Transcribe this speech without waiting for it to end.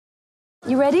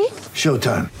You ready?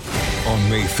 Showtime. On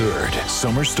May 3rd,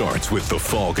 summer starts with The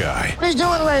Fall Guy. Let's do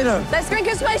it later. Let's drink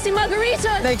a spicy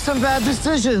margarita. Make some bad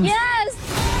decisions. Yes!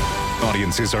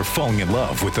 Audiences are falling in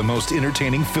love with the most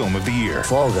entertaining film of the year.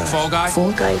 Fall Guy. Fall Guy?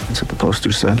 Fall Guy. That's what the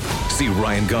poster said. See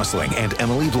Ryan Gosling and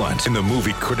Emily Blunt in the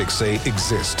movie critics say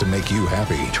exists to make you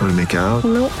happy. Trying to make it out?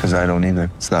 Nope. Because I don't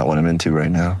either. It's not what I'm into right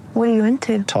now. What are you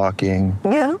into? Talking.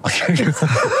 Yeah.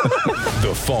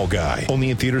 The Fall Guy.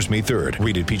 Only in theaters May 3rd.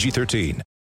 Rated PG-13.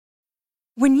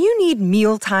 When you need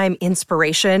mealtime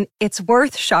inspiration, it's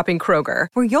worth shopping Kroger,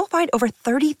 where you'll find over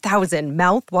 30,000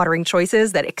 mouth-watering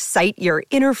choices that excite your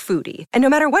inner foodie. And no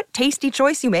matter what tasty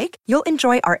choice you make, you'll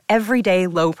enjoy our everyday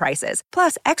low prices,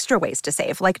 plus extra ways to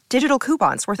save, like digital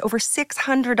coupons worth over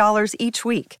 $600 each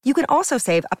week. You can also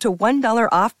save up to $1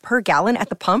 off per gallon at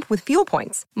the pump with fuel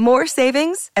points. More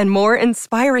savings and more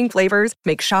inspiring flavors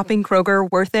make shopping Kroger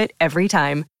worth it every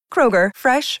time. Kroger,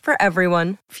 fresh for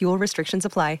everyone. Fuel restrictions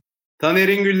apply.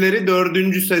 Taner'in Gülleri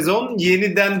 4. sezon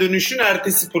yeniden dönüşün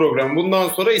ertesi program. Bundan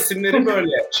sonra isimleri böyle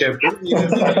yapıyoruz.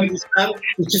 Yeniden dönüşten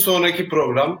 2 sonraki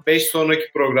program, 5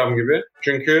 sonraki program gibi.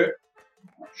 Çünkü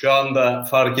şu anda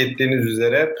fark ettiğiniz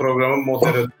üzere programın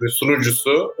moderatörü,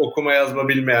 sunucusu, okuma yazma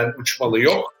bilmeyen Uçmalı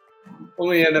yok.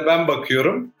 Onun yerine ben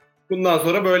bakıyorum. Bundan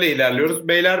sonra böyle ilerliyoruz.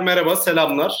 Beyler merhaba,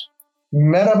 selamlar.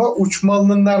 Merhaba,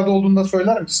 Uçmalı'nın nerede olduğunu da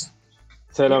söyler misin?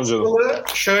 Selam canım.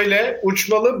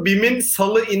 Uçmalı BİM'in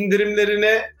salı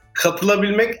indirimlerine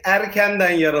katılabilmek,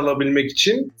 erkenden yer alabilmek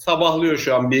için sabahlıyor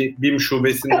şu an bir BİM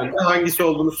şubesinin önünde. Hangisi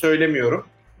olduğunu söylemiyorum.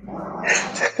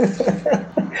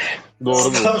 Doğru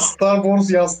mu? Star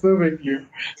Wars yastığı bekliyor.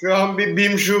 Şu an bir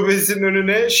BİM şubesinin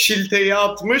önüne şilteyi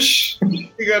atmış,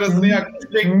 sigarasını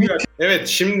yakmış bekliyor. Evet,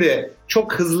 şimdi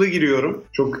çok hızlı giriyorum.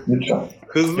 Çok Lütfen.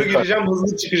 hızlı gireceğim,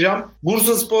 hızlı çıkacağım.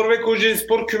 Bursaspor ve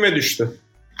Kocaelispor küme düştü.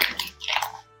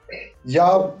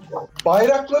 Ya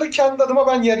bayrakları kendi adıma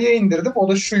ben yarıya indirdim. O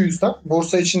da şu yüzden.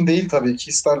 Bursa için değil tabii ki.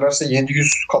 İsterlerse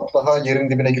 700 kat daha yerin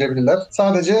dibine girebilirler.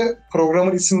 Sadece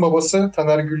programın isim babası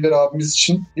Taner Güller abimiz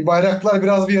için bir bayraklar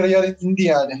biraz bir yarıya indi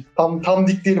yani. Tam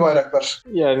dik değil bayraklar.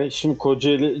 Yani şimdi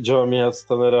Kocaeli camiası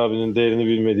Taner abinin değerini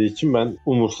bilmediği için ben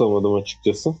umursamadım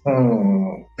açıkçası.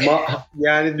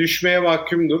 Yani düşmeye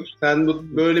mahkumdur. Sen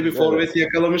böyle bir forveti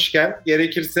yakalamışken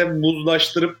gerekirse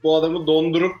buzlaştırıp bu adamı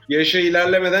dondurup yaşa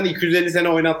ilerlemeden 250 sene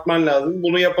oynatman lazım.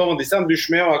 Bunu yapamadıysan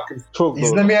düşmeye mahkumsun. Çok doğru.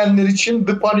 İzlemeyenler için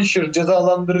The Punisher,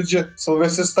 cezalandırıcı.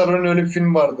 Sylvester Stallone'un öyle bir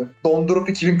film vardı. Dondurup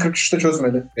 2043'te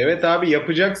çözmeli. Evet abi,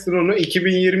 yapacaksın onu.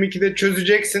 2022'de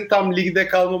çözeceksin. Tam ligde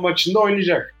kalma maçında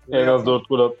oynayacak. En az 4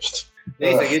 gol atmıştı.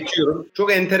 Neyse geçiyorum.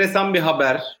 Çok enteresan bir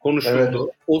haber konuşuldu.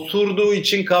 Evet. Osurduğu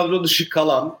için kadro dışı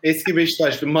kalan eski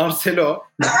Beşiktaşlı Marcelo.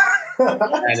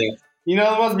 Yani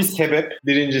İnanılmaz bir sebep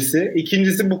birincisi.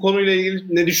 İkincisi, bu konuyla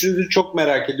ilgili ne düşündüğünüzü çok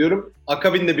merak ediyorum.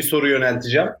 Akabinde bir soru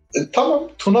yönelteceğim. Tamam,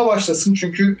 Tuna başlasın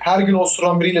çünkü her gün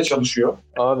osuran biriyle çalışıyor.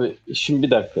 Abi şimdi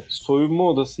bir dakika. Soyunma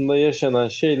odasında yaşanan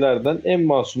şeylerden en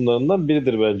masumlarından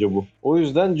biridir bence bu. O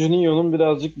yüzden Juninho'nun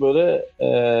birazcık böyle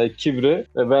kibri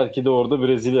ve belki de orada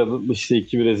Brezilyalı, işte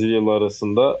iki Brezilyalı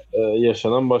arasında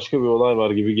yaşanan başka bir olay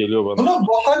var gibi geliyor bana. Buna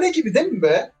bahane gibi değil mi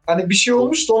be? Hani bir şey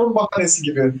olmuş da onun bahanesi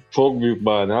gibi. Çok büyük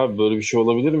bahane abi. Böyle bir şey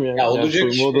olabilir mi? Ya olacak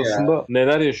soyunma işte odasında ya.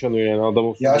 Neler yaşanıyor yani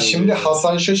adam. Ya şimdi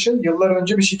Hasan Şaş'ın yıllar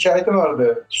önce bir şikayeti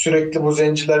vardı. Sürekli bu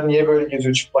zenciler niye böyle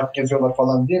geziyor, çıplak geziyorlar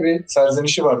falan diye bir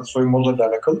serzenişi vardı soyunma odasıyla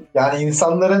alakalı. Yani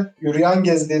insanların yürüyen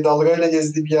gezdiği, dalgayla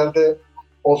gezdiği bir yerde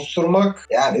osurmak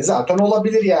yani zaten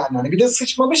olabilir yani. Hani bir de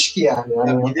sıçmamış ki yani.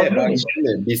 Ya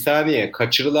bir saniye,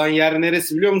 kaçırılan yer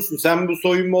neresi biliyor musun? Sen bu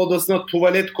soyunma odasına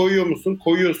tuvalet koyuyor musun?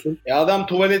 Koyuyorsun. Adam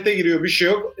tuvalete giriyor, bir şey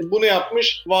yok. Bunu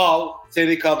yapmış. Wow,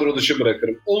 seni kadro dışı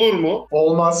bırakırım. Olur mu?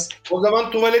 Olmaz. O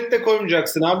zaman tuvalette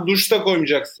koymayacaksın abi. Duşta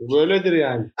koymayacaksın. Böyledir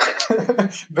yani.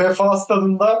 Vefa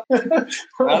stadında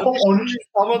 13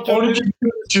 amatör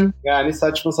yani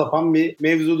saçma sapan bir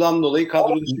mevzudan dolayı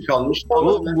kadro dışı kalmış.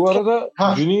 Ama bu arada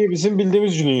Juninho bizim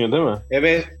bildiğimiz Juninho değil mi?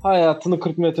 Evet. Hayatını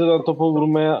 40 metreden topa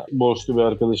vurmaya borçlu bir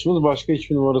arkadaşımız. Başka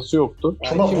hiçbir numarası yoktu.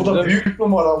 Ama bu da büyük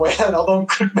numara ama yani adam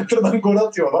 40 metreden gol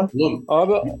atıyor lan.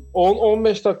 Abi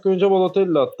 10-15 dakika önce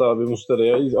Balotelli attı abi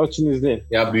Muslera'ya. Açın izleyin.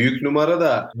 Ya büyük numara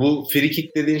da bu free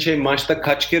kick dediğin şey maçta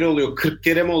kaç kere oluyor? 40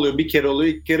 kere mi oluyor? Bir kere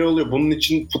oluyor, 2 kere oluyor. Bunun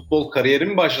için futbol kariyeri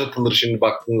mi başlatılır şimdi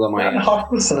baktığın zaman yani?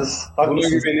 Haklısınız. Buna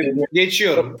güvenip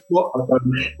geçiyorum.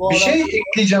 Bir şey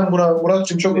ekleyeceğim buna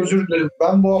Murat'cığım, çok özür dilerim.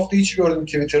 Ben bu hafta hiç gördüm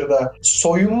Twitter'da.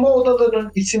 Soyunma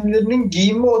odalarının isimlerinin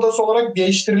giyinme odası olarak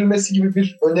değiştirilmesi gibi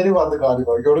bir öneri vardı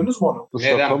galiba. Gördünüz mü onu?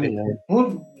 Neden peki?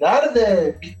 Bu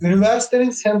nerede? Bir üniversitenin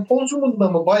sempozyumunda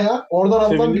mı? Bayağı oradan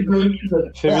alınan bir bölüm.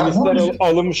 Feministler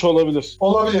alınmış olabilir.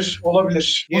 Olabilir. Bu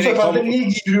Gerek sefer de olmadı. niye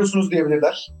giydiriyorsunuz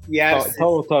diyebilirler. Yersiz. Tam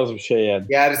o tarz bir şey yani.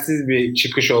 Yersiz bir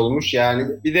çıkış olmuş yani.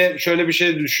 Bir de şöyle bir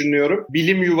şey düşünüyorum.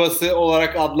 Bilim yuvası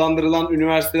olarak adlandırılan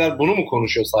üniversiteler bunu mu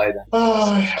konuşuyor sahiden?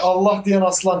 Ay, Allah diyen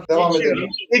aslan. Devam edelim.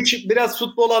 Biraz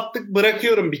futbol attık,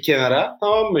 bırakıyorum bir kenara.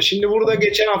 Tamam mı? Şimdi burada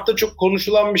geçen hafta çok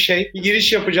konuşulan bir şey. Bir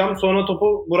giriş yapacağım. Sonra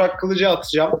topu Burak Kılıç'a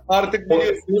atacağım. Artık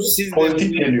biliyorsunuz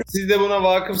siz de buna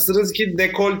vakıfsınız ki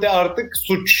dekolte artık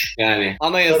suç. Yani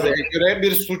anayasaya göre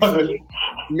bir suç.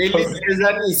 Melis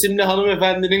Sezen isimli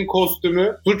hanımefendinin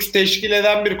kostümü suç teşkil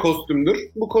eden bir kostümdür.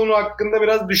 Bu konu hakkında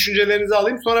biraz düşüncelerinizi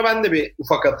alayım. Sonra ben de bir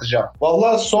ufak atacağım.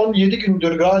 Vallahi son 7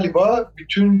 gündür galiba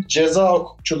bütün ceza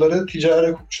hukukçuları,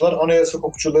 ticari hukukçular, anayasa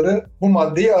hukukçuları bu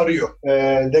maddeyi arıyor.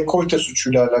 Dekolte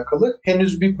suçuyla alakalı.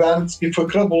 Henüz bir bir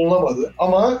fıkra bulunamadı.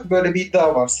 Ama böyle bir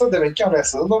iddia varsa demek ki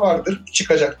anayasada da vardır.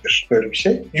 Çıkacaktır böyle bir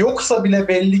şey. Yoksa bile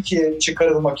belli ki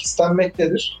çıkarılmak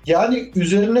istenmektedir. Yani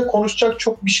üzerine konuşacak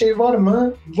çok bir şey var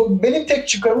mı? Benim tek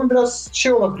çıkarımım biraz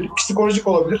şey olabilir, psikolojik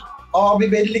olabilir.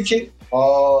 Abi belli ki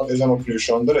ezan okuyor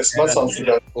şu anda resmen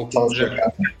sansürler.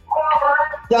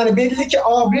 Yani belli ki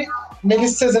abi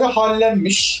Melis Sezen'e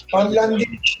hallenmiş.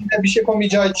 Hallendiği için de bir şey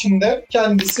yapamayacağı için de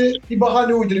kendisi bir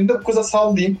bahane uydurayım da bu kıza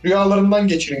sallayayım, rüyalarından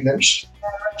geçireyim demiş.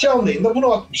 Canlı yayında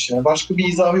bunu atmış yani. Başka bir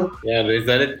izahı yok. Yani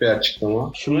rezalet bir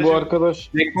açıklama. Şimdi bu arkadaş...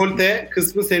 Dekolte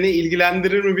kısmı seni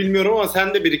ilgilendirir mi bilmiyorum ama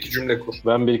sen de bir iki cümle kur.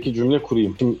 Ben bir iki cümle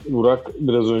kurayım. Şimdi Burak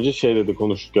biraz önce şey dedi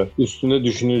konuşurken. Üstüne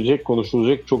düşünülecek,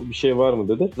 konuşulacak çok bir şey var mı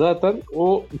dedi. Zaten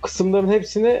o kısımların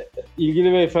hepsine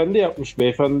ilgili beyefendi yapmış.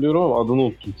 Beyefendi diyorum ama adını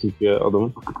unuttum çünkü ya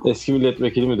adamın. Eski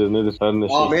milletvekili midir nedir? Her ne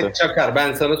Ahmet Çakar.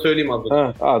 Ben sana söyleyeyim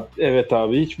adını. Evet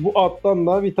abi. Hiç bu attan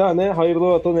da bir tane hayırlı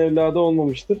vatan evladı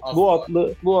olmamıştır. Aslında.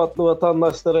 Bu atlı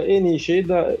vatandaşlara en iyi şey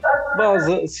de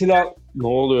bazı silah... Ne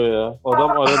oluyor ya?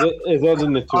 Adam arada ezan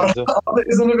dinletiyor bize. Arada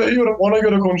ezanı veriyorum, ona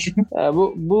göre konuşayım. Yani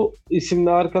bu isimli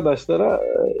arkadaşlara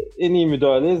en iyi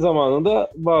müdahale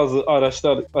zamanında bazı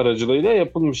araçlar aracılığıyla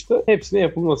yapılmıştı. Hepsine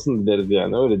yapılmasını dileriz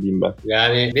yani. Öyle diyeyim ben.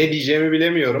 Yani ne diyeceğimi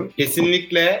bilemiyorum.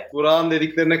 Kesinlikle Burak'ın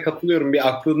dediklerine katılıyorum. Bir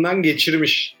aklından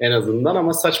geçirmiş en azından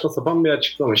ama saçma sapan bir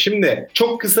açıklama. Şimdi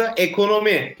çok kısa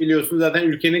ekonomi biliyorsunuz zaten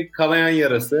ülkenin kanayan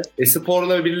yarası.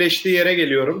 Sporla birleştiği yere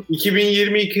geliyorum.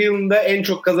 2022 yılında en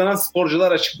çok kazanan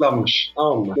sporcular açıklanmış.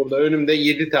 Tamam mı? Burada önümde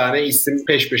 7 tane isim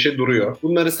peş peşe duruyor.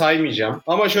 Bunları saymayacağım.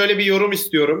 Ama şöyle bir yorum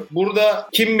istiyorum. Burada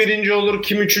kim birinci olur,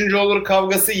 kim üçüncü olur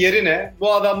kavgası yerine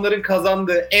bu adamların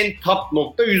kazandığı en top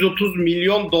nokta 130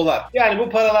 milyon dolar. Yani bu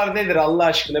paralar nedir Allah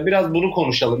aşkına? Biraz bunu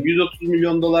konuşalım. 130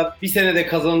 milyon dolar bir senede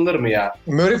kazanılır mı ya?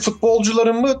 Murray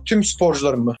futbolcuların mı, tüm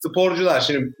sporcuların mı? Sporcular.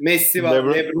 Şimdi Messi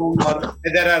var, LeBron var,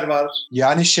 Federer var.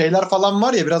 Yani şeyler falan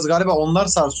var ya biraz galiba onlar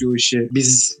sarsıyor işi.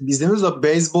 Biz demiyoruz da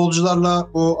beyzbolcularla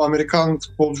bu Amerikan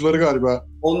futbolcuları galiba.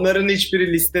 Onların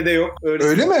hiçbiri listede yok.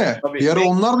 Öyle mi? Tabii. Bir ara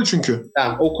onlardı çünkü.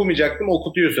 Tamam okumayacaktım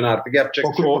okutuyorsun artık yapacak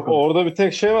bir şey yok. Orada bir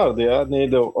tek şey vardı ya.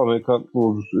 Neydi o Amerikan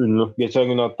futbolcusu ünlü. Geçen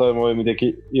gün hatta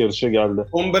Miami'deki yarışa geldi.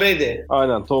 Tom Brady.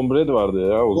 Aynen Tom Brady vardı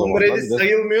ya o Tom zamanlar. Brady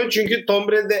sayılmıyor çünkü Tom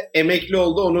Brady de emekli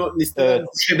oldu. Onu listeden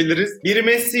düşebiliriz. Biri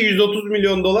Messi 130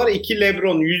 milyon dolar, 2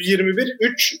 LeBron 121,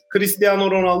 3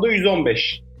 Cristiano Ronaldo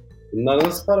 115. Bunlar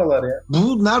nasıl paralar ya?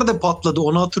 Bu nerede patladı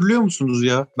onu hatırlıyor musunuz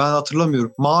ya? Ben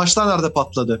hatırlamıyorum. Maaşlar nerede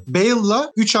patladı?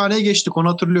 Bale'la 3 haneye geçtik onu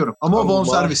hatırlıyorum. Ama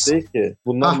bonservis. Değil ki.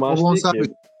 Bunlar maaş değil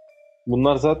ki.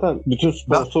 Bunlar zaten bütün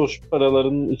sponsor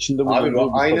paralarının içinde abi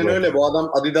aynen öyle. Bu adam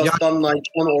Adidas'tan,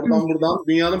 Nike'dan, oradan buradan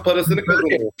dünyanın parasını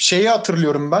kazanıyor. Şeyi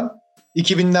hatırlıyorum ben.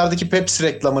 2000'lerdeki Pepsi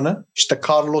reklamını işte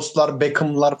Carlos'lar,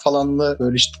 Beckham'lar falanlı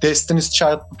böyle işte Destiny's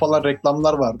Child falan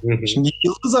reklamlar vardı. Şimdi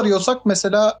yıldız arıyorsak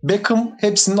mesela Beckham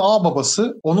hepsinin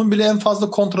babası. Onun bile en fazla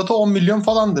kontratı 10 milyon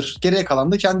falandır. Geriye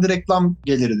kalan da kendi reklam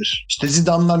geliridir. İşte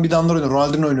Zidane'lar oynuyor,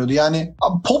 Ronaldinho oynuyordu. Yani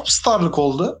pop starlık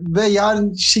oldu ve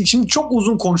yani şimdi çok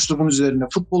uzun konuştuk bunun üzerine.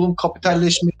 Futbolun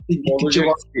kapitalleşmesi, gittikçe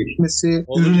vazgeçmesi,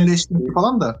 ürünleşmesi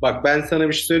falan da. Bak ben sana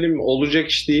bir şey söyleyeyim mi? Olacak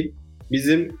iş değil.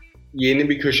 Bizim yeni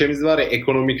bir köşemiz var ya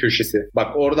ekonomi köşesi. Bak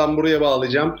oradan buraya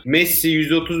bağlayacağım. Messi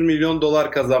 130 milyon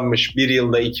dolar kazanmış bir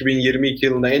yılda 2022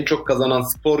 yılında en çok kazanan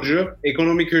sporcu.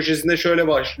 Ekonomi köşesinde şöyle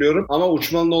başlıyorum. Ama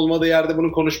uçmanın olmadığı yerde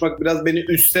bunu konuşmak biraz beni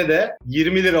üstse de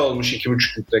 20 lira olmuş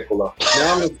 2,5 litre kola.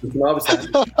 Ne anlatıyorsun abi sen?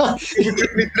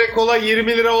 2,5 litre kola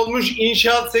 20 lira olmuş.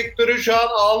 İnşaat sektörü şu an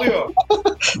ağlıyor.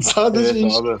 Sadece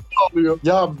inşaat ağlıyor.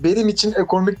 Ya benim için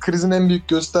ekonomik krizin en büyük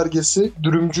göstergesi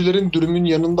dürümcülerin dürümün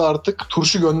yanında artık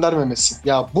turşu göndermemesi. yetiştirememesi.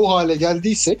 Ya bu hale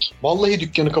geldiysek vallahi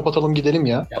dükkanı kapatalım gidelim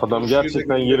ya. Adam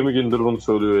gerçekten 20 gündür bunu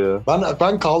söylüyor ya.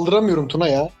 Ben kaldıramıyorum Tuna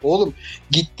ya. Oğlum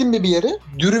gittim bir yere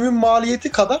dürümün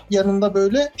maliyeti kadar yanında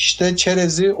böyle işte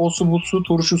çerezi, osu busu,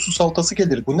 turşusu, salatası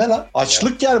gelir. Bu ne lan?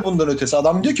 Açlık yani bundan ötesi.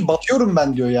 Adam diyor ki batıyorum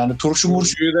ben diyor yani.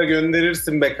 Turşuyu da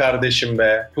gönderirsin be kardeşim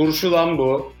be. Turşu lan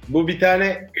bu. Bu bir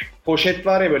tane poşet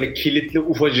var ya böyle kilitli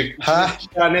ufacık. Ha.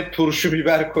 Bir tane turşu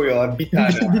biber koyuyorlar. Bir tane.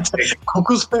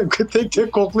 Kokusu tek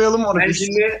tek koklayalım onu. Sen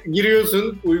şimdi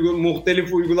giriyorsun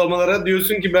muhtelif uygulamalara,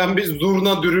 diyorsun ki ben bir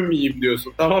zurna dürüm yiyeyim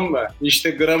diyorsun, tamam mı? İşte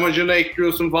gramajını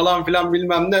ekliyorsun falan filan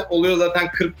bilmem ne. Oluyor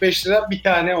zaten 45 lira bir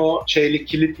tane o şeyli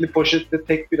kilitli poşette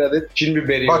tek bir adet Çin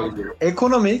biberi oluyor.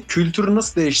 Ekonomi kültürü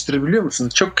nasıl değiştirir biliyor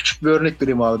musunuz? Çok küçük bir örnek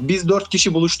vereyim abi. Biz 4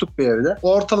 kişi buluştuk bir evde.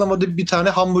 Ortalamada bir tane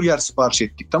hamburger sipariş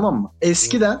ettik, tamam mı?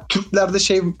 Eskiden Türklerde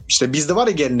işte bizde var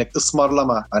ya gelenek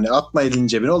ısmarlama. Hani atma elini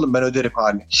cebine oğlum ben öderim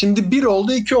hali. Şimdi 1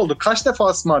 oldu 2 oldu. Kaç defa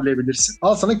ısmarlayabilirsin?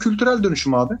 Al sana kültürel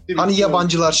dönüşüm abi. Hani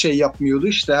yabancılar yapmıyordu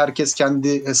işte herkes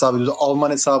kendi hesabı ediyordu.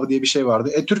 Alman hesabı diye bir şey vardı.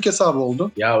 Türk hesabı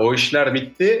oldu. Ya o işler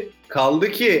bitti.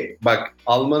 Kaldı ki bak,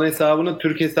 Alman hesabını,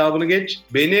 Türk hesabını geç.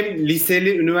 Benim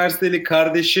liseli, üniversiteli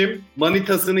kardeşim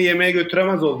manitasını yemeğe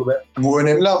götüremez oldu be. Bu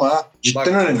önemli ama ha.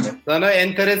 Cidden önemli. Sana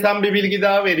enteresan bir bilgi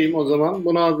daha vereyim o zaman.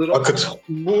 Buna hazır ol. Akıt.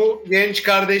 Bu genç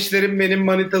kardeşlerim benim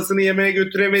manitasını yemeğe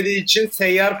götüremediği için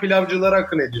seyyar pilavcılara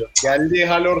akın ediyor. Geldiği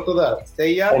hal ortada.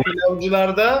 Seyyar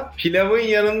pilavcılarda pilavın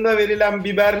yanında verilen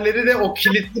biberleri de o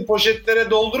kilitli poşetlere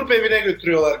doldurup evine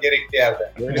götürüyorlar gerekli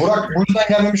yerde. Burak bu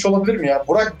yüzden gelmemiş olabilir mi ya?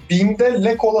 Burak BİM'de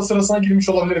Le Cola sırasına girmiş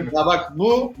olabilir mi? Ya bak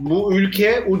bu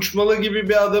ülke uçmalı gibi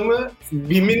bir adamı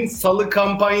BİM'in salı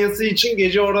kampanyası için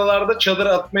gece oralarda çadır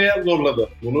atmaya zorladı.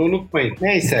 Bunu unutmayın.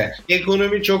 Neyse.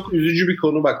 Ekonomi çok üzücü bir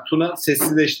konu. Bak Tuna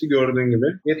sessizleşti gördüğün gibi.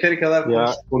 Yeteri kadar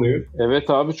konuştuk konuyu. Evet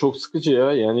abi çok sıkıcı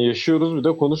ya. Yani yaşıyoruz bir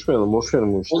de konuşmayalım. Boş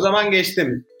verin bu işte. O zaman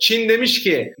geçtim. Çin demiş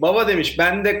ki baba demiş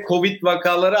bende Covid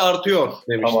vakaları artıyor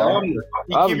demiş, tamam mı?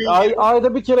 Abi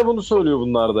ayda bir kere bunu söylüyor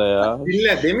bunlar da ya.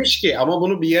 Dinle demiş ki ama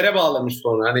bunu bir yere bağlamış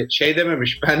sonra. Hani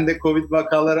dememiş bende Covid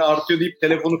vakaları artıyor deyip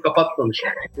telefonu kapatmamış.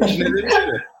 Ne demiş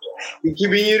mi?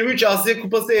 2023 Asya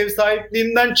Kupası ev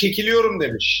sahipliğinden çekiliyorum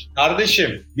demiş.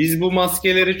 Kardeşim biz bu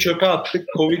maskeleri çöpe attık.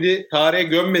 Covid'i tarihe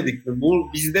gömmedik mi?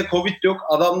 Bizde Covid yok.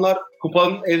 Adamlar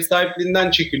kupanın ev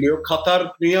sahipliğinden çekiliyor.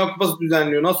 Katar Dünya Kupası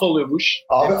düzenliyor. Nasıl oluyor bu iş?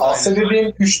 Abi Asya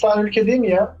dediğin 3 tane ülke değil mi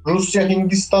ya? Rusya,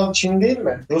 Hindistan, Çin değil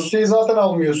mi? Rusya'yı zaten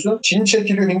almıyorsun. Çin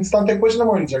çekiliyor. Hindistan tek başına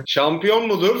mı oynayacak? Şampiyon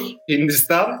mudur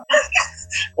Hindistan?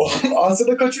 Oğlum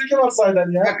Asya'da kaç ülke var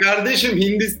sayeden ya? Ya kardeşim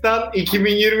Hindistan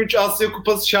 2023 Asya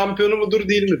Kupası şampiyonu mudur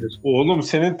değil midir? Oğlum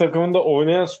senin takımında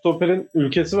oynayan stoperin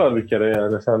ülkesi var bir kere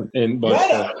yani sen en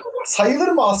başta. Yani sayılır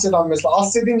mı Asya'dan mesela?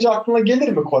 Asya deyince aklına gelir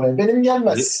mi Kore? Benim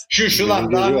gelmez. Şu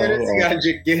lan daha neresi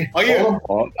gelecek? Hayır.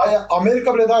 Oğlum,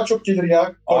 Amerika bile daha çok gelir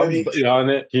ya. Abi,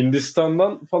 yani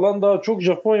Hindistan'dan falan daha çok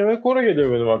Japonya ve Kore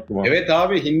geliyor benim aklıma. Evet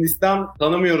abi Hindistan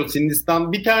tanımıyoruz.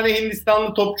 Hindistan bir tane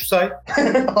Hindistanlı topçu say.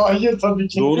 Hayır tabii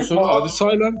ki. Doğru söylüyor. Hadi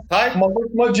say lan. Say.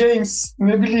 Mahatma James.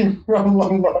 Ne bileyim. Allah Allah.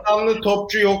 Hindistanlı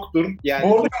topçu yoktur. Yani.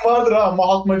 Bu arada vardır ha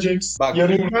Mahatma James. Bak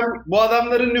bu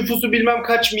adamların nüfusu bilmem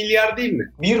kaç milyar değil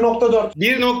mi? 1.4.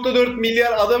 1.4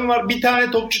 milyar adam var. Bir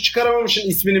tane topçu çıkaramamışsın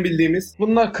ismini bildiğimiz.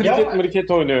 Bunlar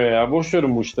kriket oynuyor ya. Boş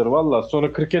verin bu işleri valla.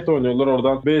 Sonra kriket oynuyorlar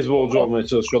oradan beyzbolcu olmaya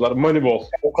çalışıyorlar. Moneyball.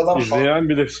 O kadar İzleyen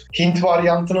bilir. Hint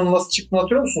varyantının nasıl çıktığını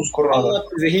hatırlıyor musunuz koronada? Allah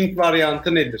bize Hint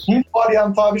varyantı nedir? Hint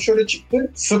varyantı abi şöyle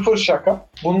çıktı. Sıfır şaka.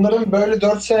 Bunların böyle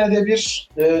 4 senede bir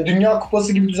Dünya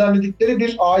Kupası gibi düzenledikleri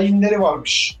bir ayinleri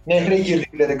varmış. Nehre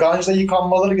girdikleri. Ganj'da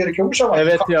yıkanmaları gerekiyormuş ama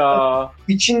evet ya.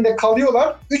 İçinde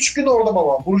kalıyorlar. 3 gün orada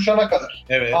baba. Vuruşana kadar.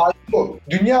 Evet. Bu.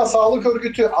 Dünya Sağlık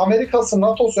Örgütü, Amerika'sı,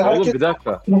 NATO'su herkes... Oğlum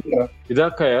bir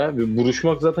dakika ya.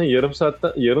 Buruşmak zaten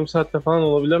yarım saatte falan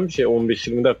olabilen bir şey.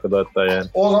 15-20 dakikada hatta yani.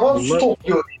 O zaman su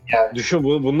topluyor yani. Düşün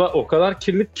bunlar o kadar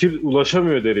kirli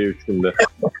ulaşamıyor dereye 3 günde.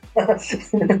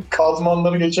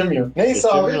 Kazmanları geçemiyor. Neyse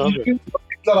abi.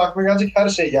 Aklıma gelecek her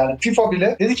şey yani. FIFA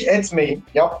bile dedi ki etmeyin,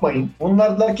 yapmayın.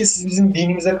 Bunlar dediler ki siz bizim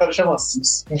dinimize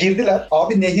karışamazsınız. Girdiler.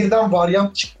 Abi nehirden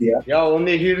varyant çıktı ya. Ya o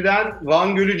nehirden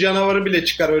Van Gölü canavarı bile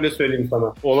çıkar öyle söyleyeyim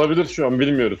sana. Olabilir şu an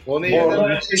bilmiyoruz. O nehirden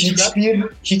her şey çıkar.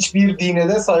 Hiçbir dine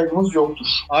de saygımız yoktur.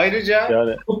 Ayrıca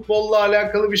yani futbolla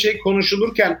alakalı bir şey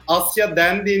konuşulurken Asya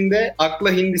dendiğinde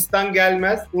akla Hindistan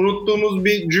gelmez. Unuttuğumuz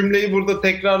bir cümleyi burada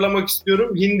tekrarlamak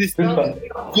istiyorum. Hindistan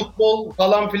futbol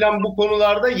falan filan bu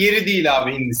konularda yeri değil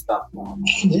abi Hindistan.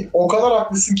 O kadar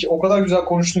haklısın ki, o kadar güzel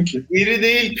konuştun ki. Yeri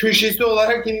değil köşesi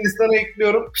olarak Hindistan'a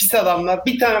ekliyorum. Pis adamlar.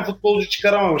 Bir tane futbolcu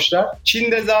çıkaramamışlar.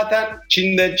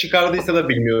 Çin'de çıkardıysa da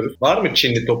bilmiyoruz. Var mı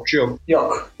Çinli topçu?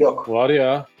 Yok. Yok. Var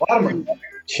ya. Var mı?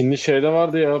 Şimdi şeyde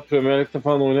vardı ya, Premier Lig'de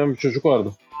falan oynayan bir çocuk vardı.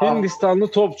 Hindistanlı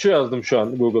topçu yazdım şu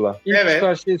an Google'a. İlk Evet.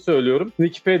 çıkan şeyi söylüyorum.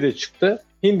 Wikipedia çıktı.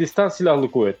 Hindistan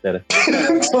Silahlı Kuvvetleri.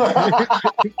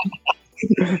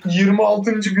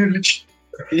 26. birlik.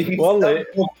 Vallahi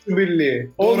Topçu Birliği.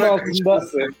 onun Bora altında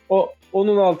Kışlası.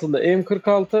 onun altında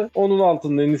M46, onun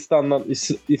altında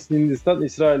Hindistan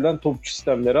İsrail'den topçu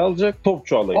sistemleri alacak.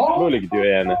 Topçu alayım. Böyle gidiyor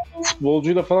yani.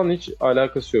 Futbolcuyla falan hiç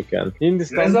alakası yok yani.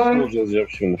 Hindistan Rezalet. futbolcu yazacağım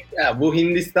şimdi. Ya bu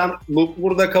Hindistan,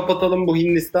 burada kapatalım, bu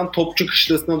Hindistan topçu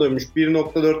kışlasına dönmüş.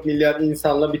 1.4 milyar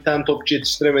insanla bir tane topçu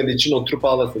yetiştiremediği için oturup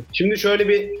ağlasın. Şimdi şöyle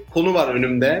bir konu var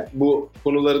önümde. Bu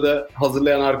konuları da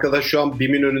hazırlayan arkadaş şu an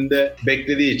BİM'in önünde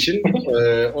beklediği için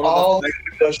Ağlıyor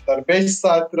arkadaşlar. 5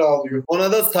 saattir ağlıyor.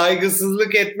 ona da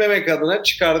saygısızlık etmemek adına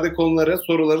çıkardığı konuları,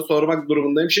 soruları sormak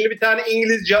durumundayım. Şimdi bir tane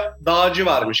İngiliz dağcı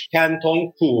varmış.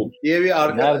 Kenton Cool diye bir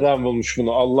arkadaş. Nereden bulmuş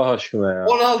bunu Allah aşkına ya?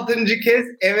 16. kez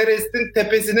Everest'in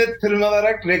tepesine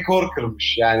tırmanarak rekor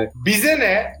kırmış. Yani bize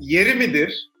ne? Yeri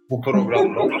midir bu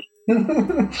programda?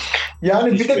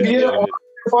 Yani bir de bir yere 16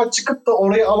 defa çıkıp da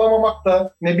orayı alamamak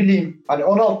da ne bileyim. Hani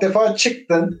 16 defa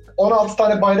çıktın. 16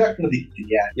 tane bayrak mı diktin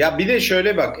yani? Ya bir de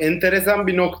şöyle bak, enteresan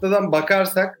bir noktadan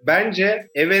bakarsak bence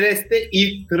Everest'te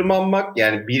ilk tırmanmak,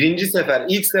 yani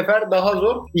ilk sefer daha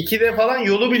zor. 2'de falan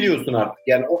yolu biliyorsun artık.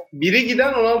 Yani biri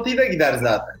giden 16'yı da gider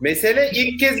zaten. Mesele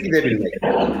ilk kez gidebilmek.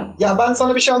 Ya ben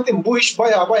sana bir şey anlatayım. Bu iş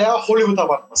baya Hollywood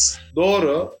abartması.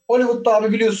 Doğru. Hollywood'da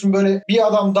abi biliyorsun böyle bir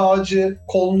adam dağcı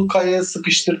kolunu kayaya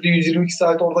sıkıştırdı 122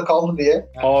 saat orada kaldı diye.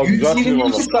 Aa, güzel film 122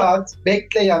 ama. saat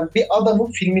bekleyen bir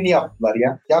adamın filmini yaptılar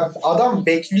ya. Ya adam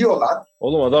bekliyorlar.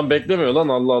 Oğlum adam beklemiyor lan,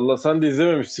 Allah Allah. Sen de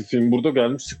izlememişsin film. Burada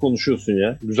gelmişsin konuşuyorsun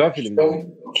ya. Güzel film. Ben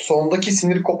sondaki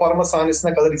sinir koparma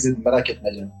sahnesine kadar izledim, merak etme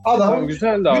canım. Adam Tamam,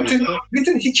 güzeldi abi.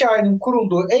 bütün hikayenin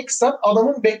kurulduğu eksen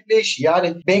adamın bekleyişi.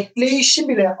 Yani bekleyişi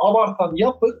bile abartan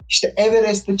yapı. İşte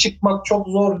Everest'e çıkmak çok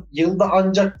zor. Yılda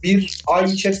ancak bir ay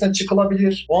içerisinde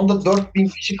çıkılabilir. Onda 4000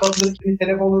 kişi katılır, bir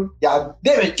telef olur. Ya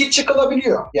demek ki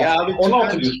çıkılabiliyor. Yani Ya abi,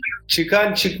 16 gün.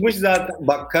 çıkan çıkmış zaten.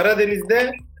 Bak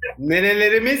Karadeniz'de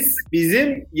nenelerimiz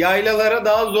bizim yaylalara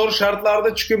daha zor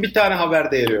şartlarda çıkıyor. Bir tane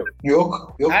haber değeri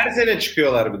yok. Yok. Her sene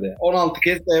çıkıyorlar bir de. 16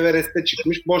 kez de Everest'te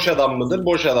çıkmış. Boş adam mıdır?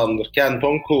 Boş adamdır.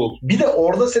 Kenton Cool. Bir de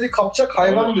orada seni kapacak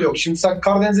hayvan da yok. Şimdi sen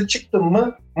Karadeniz'e çıktın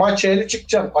mı Maçayla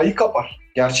çıkacaksın. Ayı kapar.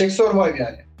 Gerçek survive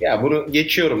yani. Ya bunu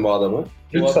geçiyorum bu adamı.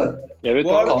 Lütfen. Evet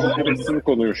Bu abi, arada- gereksiz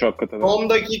konuymuş hakikaten. 10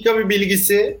 dakika bir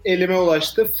bilgisi elime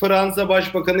ulaştı. Fransa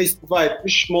Başbakanı istifa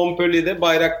etmiş. Montpellier'de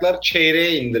bayraklar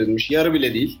çeyreğe indirilmiş. Yarı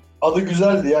bile değil. Adı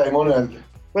güzeldi ya, Emmanuel'di.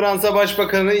 Fransa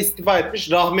Başbakanı istifa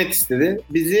etmiş. Rahmet istedi.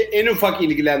 Bizi en ufak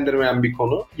ilgilendirmeyen bir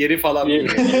konu. Yeri falan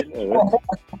değil. Evet.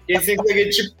 Kesinlikle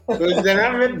geçip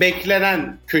özlenen ve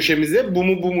beklenen köşemize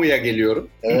Bumu'ya geliyorum.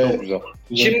 Evet. Çok güzel.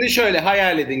 Şimdi şöyle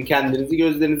hayal edin kendinizi,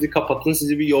 gözlerinizi kapatın,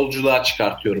 sizi bir yolculuğa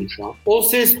çıkartıyorum şu an. O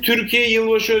Ses Türkiye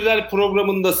Yılbaşı özel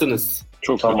programındasınız.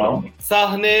 Çok Tamam.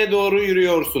 Sahneye doğru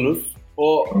yürüyorsunuz.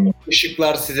 O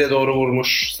ışıklar size doğru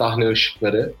vurmuş, sahne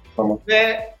ışıkları. Tamam.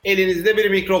 Ve elinizde bir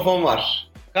mikrofon var.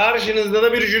 Karşınızda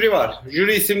da bir jüri var.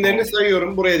 Jüri isimlerini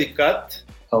sayıyorum, buraya dikkat.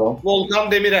 Tamam.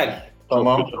 Volkan Demirel,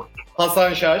 Tamam.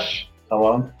 Hasan Şaş,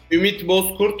 Tamam. Ümit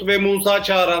Bozkurt ve Musa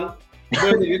Çağran.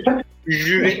 Böyle bir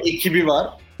jüri ekibi var.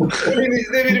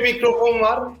 Elinizde bir mikrofon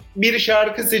var. Bir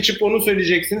şarkı seçip onu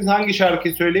söyleyeceksiniz. Hangi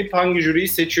şarkıyı söyleyip hangi jüriyi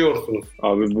seçiyorsunuz?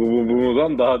 Abi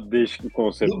bundan daha değişik bir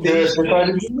konsept. Bu Evet, değişik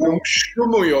detaylı bir soruymuş. şu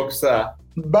mu yoksa?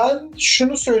 Ben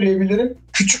şunu söyleyebilirim.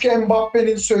 Küçük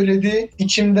Mbappe'nin söylediği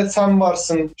 "İçimde Sen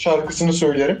Varsın" şarkısını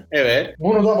söylerim. Evet.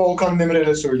 Bunu da Volkan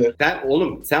Demirel'e söylerim.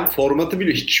 Sen formatı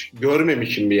bile hiç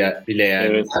görmemişsin bile yani.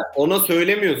 Evet. Sen ona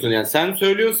söylemiyorsun yani. Sen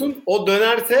söylüyorsun, o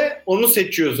dönerse onu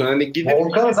seçiyorsun. Hani gidip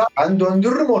Volkan zaten ben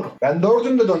döndürürüm onu. Ben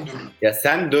dördünü de döndürürüm. ya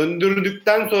sen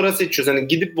döndürdükten sonra seçiyorsun. Hani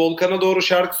gidip Volkan'a doğru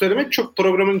şarkı söylemek çok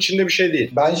programın içinde bir şey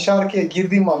değil. Ben şarkıya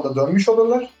girdiğim anda dönmüş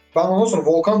olurlar. Ben ondan sonra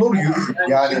Volkan'a doğru yürürüm.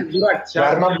 Yani Bırak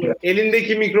vermem şarkıyı. bile.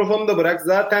 Elindeki mikrofonu da bırak.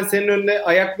 Zaten senin önüne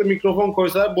ayaklı mikrofon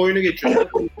koysalar boynu geçiyor.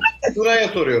 Buraya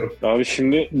soruyorum. Abi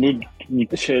şimdi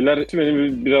bu şeyler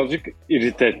beni birazcık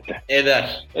irite etti.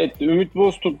 Eder. Evet, Ümit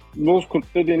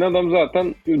Bozkurt dediğin adam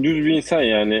zaten düz bir insan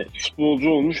yani. Futbolcu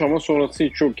olmuş ama sonrası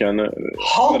hiç yok yani.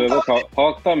 Arada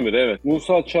halktan biri, evet.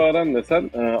 Musa Çağran desen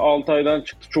 6 aydan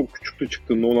çıktı, çok küçüktü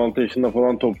çıktığında, 16 yaşında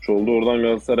falan topçu oldu. Oradan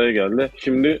Galatasaray'a geldi.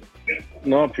 Şimdi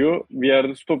ne yapıyor? Bir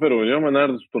yerde stoper oynuyor ama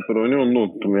nerede stoper oynuyor onu da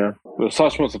unuttum ya. Böyle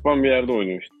saçma sapan bir yerde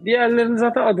oynuyor işte. Diğerlerinin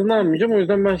zaten adını almayacağım, o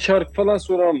yüzden ben şarkı falan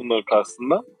soramam bunların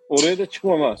karşısında. Oraya da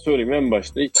çıkmam ha, söyleyeyim en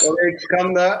başta. Oraya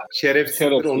çıkan da şerefsizdir,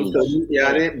 Şerefsiz. onu söyleyeyim.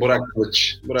 Yani Burak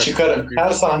Kılıç. Çıkarım. Her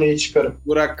sahneye çıkarım.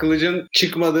 Burak Kılıç'ın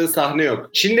çıkmadığı sahne yok.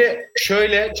 Şimdi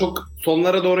şöyle çok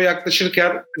sonlara doğru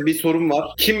yaklaşırken bir sorun var.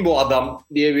 Kim bu adam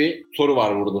diye bir soru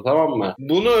var burada, tamam mı?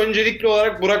 Bunu öncelikli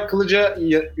olarak Burak Kılıç'a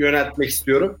yöneltmek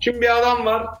istiyorum. Şimdi bir adam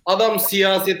var. Adam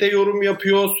siyasete yorum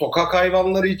yapıyor. Sokak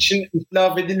hayvanları için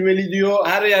itlaf edilmeli diyor.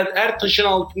 Her taşın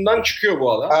altından çıkıyor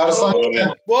bu adam.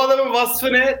 Bu adamın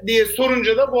vasfı ne diye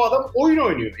sorunca da bu adam oyun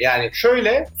oynuyor. Yani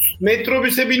şöyle,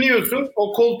 metrobüse biniyorsun,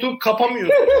 o koltuğu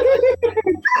kapamıyorsun.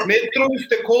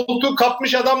 Metrobüste koltuğu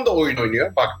kapmış adam da oyun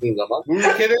oynuyor baktığın zaman. Bu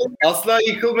ülkede asla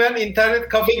yıkılmayan internet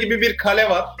kafe gibi bir kale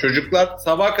var. Çocuklar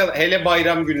sabah kadar, hele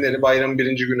bayram günleri, bayramın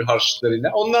birinci günü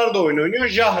harçlıklarıyla, onlar da oyun oynuyor.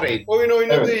 Jahreyn. Oyun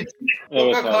oynadığı için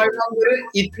sokak hayvanları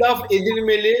itlaf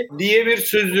edilmeli diye bir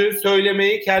sözü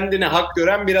söylemeyi kendine hak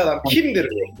gören bir adam. Kimdir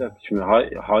bu? Şimdi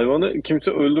hayvanı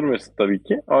kimse öldürmesin tabii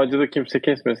ki. Ağacı da kimse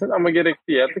kesmesin ama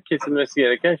gerektiği yerde kesilmesi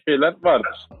gereken şeyler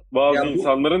vardır. Bazı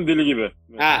insanların dili gibi.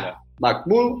 Mesela. Bak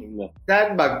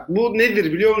bu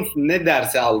nedir biliyor musun? Ne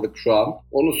dersi aldık şu an?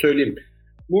 Onu söyleyeyim.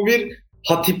 Bu bir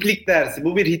hatiplik dersi.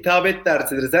 Bu bir hitabet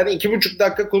dersidir. Sen 2,5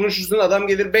 dakika konuşursun, adam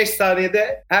gelir 5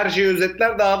 saniyede her şeyi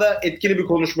özetler, daha da etkili bir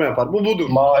konuşma yapar. Bu budur.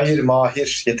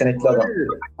 Mahir. Yetenekli adam.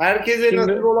 Herkese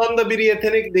nasip olan da bir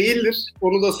yetenek değildir.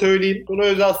 Onu da söyleyeyim. Bunu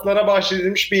öz aslara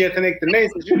bahşedilmiş bir yetenektir.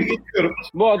 Neyse, şimdi geçiyorum.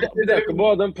 Bu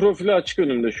adam profili açık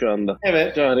önümde şu anda.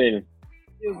 Evet. Jahreyn'in.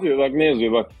 Yazıyor bak, ne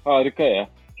yazıyor bak. Harika ya.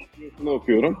 Bunu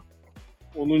okuyorum.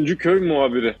 10. köy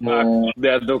muhabiri. Bak,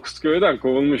 diğer 9 köyden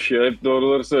kovulmuş ya. Hep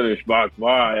doğruları söylemiş. Bak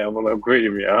vay amına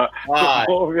koyayım ya.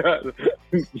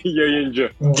 Yayıncı.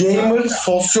 Gamer,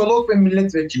 sosyolog ve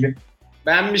milletvekili.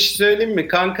 Ben bir şey söyleyeyim mi?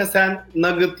 Kanka sen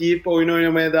nugget yiyip oyun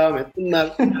oynamaya devam et. Bunlar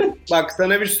bak,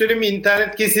 sana bir şey söyleyeyim mi?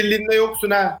 İnternet kesildiğinde yoksun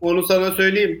ha. Onu sana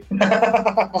söyleyeyim.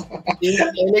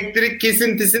 Elektrik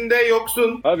kesintisinde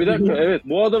yoksun. Ha bir dakika, evet.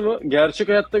 Bu adamı gerçek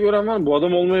hayatta gören var mı? Bu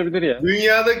adam olmayabilir ya.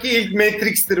 Dünyadaki ilk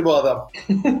Matrix'tir bu adam.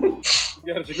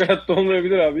 Gerçek hayatta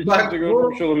olmayabilir abi. Hiç kimse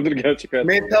görmemiş olabilir gerçek hayatta.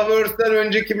 Metaverse'den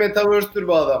önceki Metaverse'tür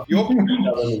bu adam. Yok mu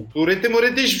adamın?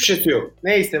 Sureti hiçbir şeysi yok.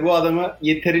 Neyse, bu adamı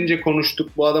yeterince konuştuk.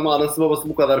 Bu adamı anası babası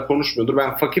bu kadar konuşmuyordur.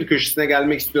 Ben fakir köşesine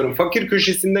gelmek istiyorum. Fakir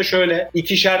köşesinde şöyle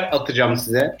 2'şer atacağım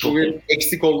size. Bugün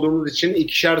eksik olduğumuz için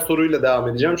 2'şer soruyla devam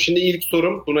edeceğim. Şimdi ilk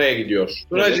sorum Tuna'ya gidiyor.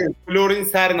 Tuna'cığım, Florin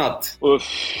Sernat. Öf.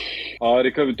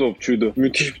 Harika bir topçuydu.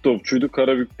 Müthiş bir topçuydu.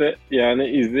 Karabük'te yani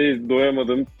izleyip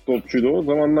doyamadığım topçuydu. O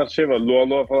zamanlar var.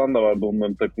 Lua falan da vardı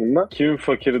onların takımında. Kimin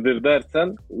fakiridir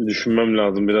dersen düşünmem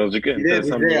lazım birazcık.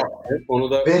 Enteresan bir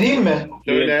onu da vereyim mi?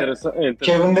 Söyle. Enteresan.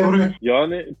 Kevin De Bruyne.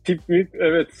 Yani tip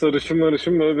evet, sarışın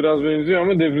böyle biraz benziyor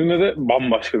ama De Bruyne de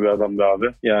bambaşka bir adamdı abi.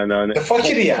 Yani hani.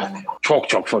 Fakir yani.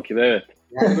 Çok fakir, evet.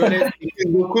 Yani böyle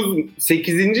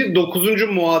 8. 9.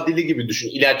 muadili gibi düşün.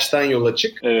 İlaçtan yola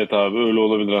çık. Evet abi, öyle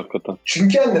olabilir hakikaten.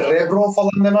 Çünkü hani Rebron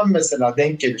falan demem mesela,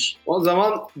 denk gelir. O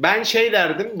zaman ben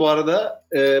derdim bu arada,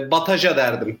 Bataja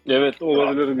derdim. Evet,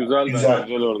 olabilir, güzel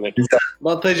örnek. Güzel.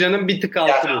 Bataja'nın bir tık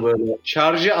altı bu böyle.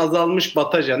 Şarjı azalmış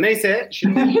Bataja. Neyse,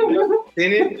 şimdi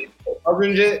senin az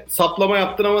önce saplama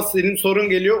yaptın ama senin sorun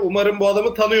geliyor. Umarım bu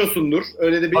adamı tanıyorsundur.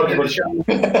 Öyle de bir gelişim.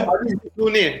 Ali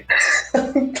Zituni.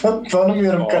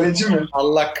 Tanımıyorum, kaleci mi?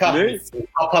 Allah kahretsin.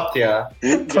 Kapat ya.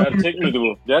 Gerçek miydi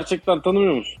bu? Gerçekten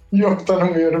tanımıyor musun? Yok,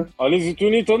 tanımıyorum. Ali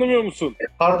Zituni'yi tanımıyor musun?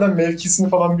 Harbiden mevkisini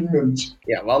falan bilmiyorum hiç.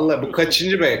 Ya vallahi bu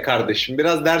kaçıncı be kardeşim?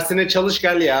 Biraz dersine çalış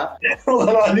gel ya.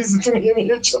 Ulan Ali Zituni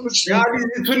yemeye çalışıyor. Ya Ali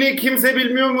Zituni kimse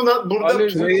bilmiyor mu? Burada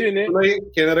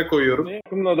Tuna'yı kenara koyuyorum.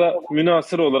 Yakında da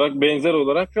münasır olarak, benzer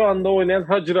olarak şu anda oynayan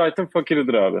Hacı Wright'ın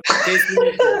fakiridir abi.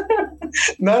 Kesinlikle.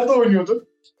 Nerede oynuyordu?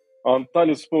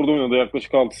 Antalya Spor'da oynadı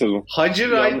yaklaşık 6 sezon. Hacı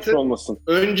Wright'ın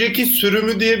önceki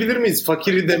sürümü diyebilir miyiz?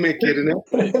 Fakiri demek yerine.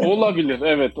 Olabilir,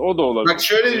 evet, o da olabilir. Bak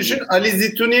şöyle düşün, Ali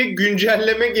Zituni'ye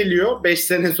güncelleme geliyor 5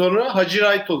 sene sonra, Hacı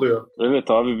Wright oluyor.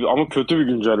 Evet abi, ama kötü bir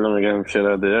güncelleme gelmiş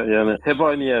herhalde ya. Yani hep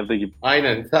aynı yerde gibi.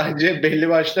 Aynen, sadece belli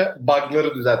başta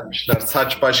bug'ları düzeltmişler,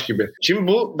 saç baş gibi.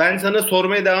 Şimdi ben sana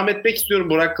sormaya devam etmek istiyorum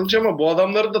Burak Kılıç, ama bu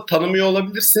adamları da tanımıyor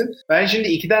olabilirsin. Ben şimdi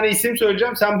 2 tane isim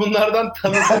söyleyeceğim, sen bunlardan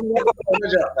tanıdığın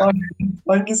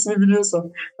hangisini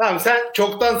biliyorsan. Tamam, sen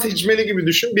çoktan seçmeli gibi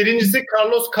düşün. Birincisi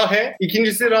Carlos Cahe,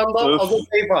 ikincisi Randall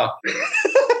Azofeifa.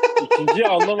 İkinciyi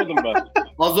anlamadım ben.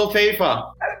 Azofeifa.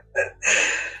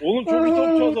 Oğlum çok iyi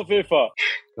topçu Azofeifa.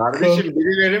 Kardeşim,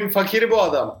 birilerinin fakiri bu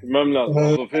adam. Bilmem lazım.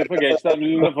 Azofeifa Gençler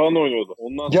Birliği'nde falan oynuyordu.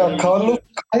 Ya Carlos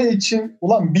Cahe için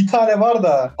ulan bir tane var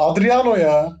da Adriano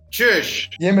ya. Çüş.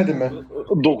 Yemedi mi?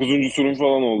 9. sürüm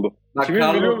falan oldu. Bak,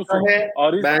 kimin biliyor musun?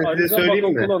 Ben size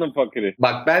söyleyeyim mi? Fakiri.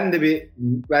 Bak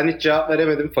ben hiç cevap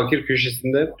veremedim fakir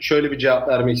köşesinde. Şöyle bir cevap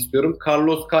vermek istiyorum.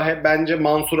 Carlos Cahe bence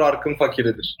Mansur Arkın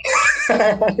fakiridir.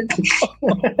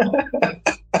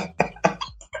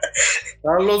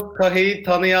 Carlos Cajet'i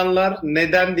tanıyanlar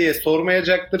neden diye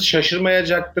sormayacaktır,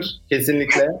 şaşırmayacaktır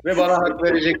kesinlikle ve bana hak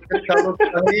verecektir. Carlos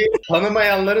Cajet'i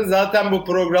tanımayanların zaten bu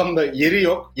programda yeri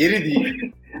yok, yeri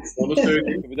değil. Onu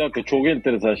söyleyeyim. Bir dakika, çok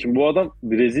enteresan. Şimdi bu adam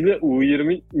Brezilya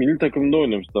U20 milli takımında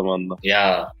oynamış zamanında.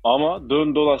 Ya. Ama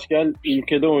dön dolaş gel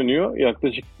ülkede oynuyor.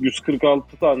 Yaklaşık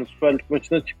 146 tane Süper Lig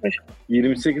maçına çıkmış.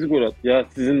 28 gol at. Ya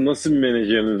sizin nasıl bir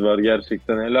menajeriniz var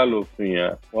gerçekten, helal olsun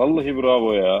ya. Vallahi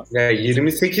bravo ya. Ya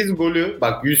 28 golü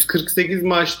bak 148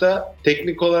 maçta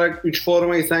teknik olarak 3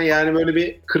 formaysan yani böyle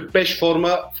bir 45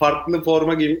 farklı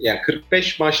forma gibi, yani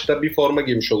 45 maçta bir forma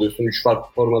giymiş oluyorsun 3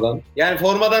 farklı formadan. Yani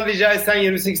formadan rica etsen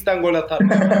 28'ten gol atar.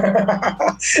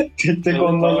 Tek tek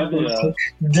onlarla konuşuyor.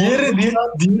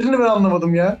 Diğerini ben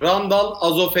anlamadım ya. Randal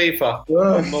Azofeifa.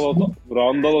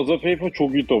 Randal Azofeifa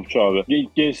çok iyi topçu abi.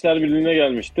 İlk Gençler Birliği'ne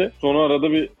gelmişti. Sonra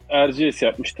arada bir Erciyes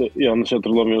yapmıştı yanlış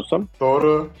hatırlamıyorsam.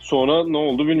 Doğru. Sonra ne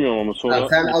oldu bilmiyorum ama sonra... Ya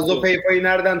sen Azofeifa'yı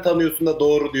nereden tanıyorsun da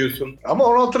doğru diyorsun? Ama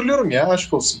onu hatırlıyorum ya,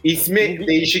 aşk olsun. İsmi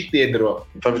değişik diyedir o.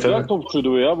 Tabii. Güzel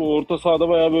topçuydu bu ya. Bu orta sahada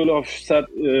bayağı böyle hafif sert,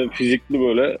 fizikli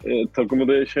böyle takımı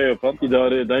da şey yapan,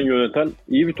 idare eden, yöneten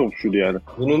iyi bir topçuydu yani.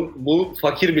 Bu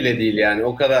fakir bile değil yani.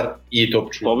 O kadar iyi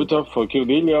topçu. Tabii fakir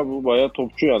değil ya, bu bayağı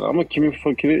topçu yani. Ama kimin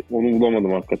fakiri onu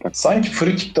bulamadım hakikaten. Sanki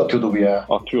free kick de atıyordu bu ya.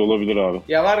 Atıyor olabilir abi.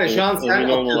 Ya var ya şu an sen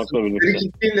atıyorsun. birlikte. Free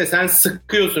kick değil de sen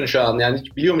sıkıyorsun şu an yani.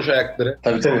 Hiç biliyormuş ayakları.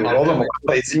 Tabii. Oğlum o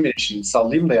kadar ezilmedi şimdi.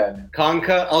 Sallayayım da yani.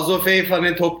 Kanka Azofeifa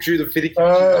ne topçuydu. Free kick.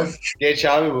 Geç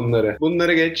abi bunları.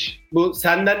 Bunları geç. Bu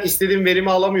senden istediğim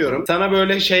verimi alamıyorum. Sana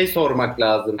böyle şey sormak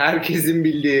lazım. Herkesin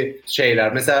bildiği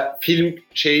şeyler. Mesela film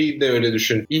şeyi de öyle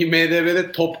düşün.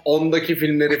 IMDb'de top 10'daki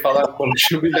filmleri falan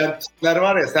konuşabilen tipler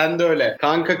var ya, sen de öyle.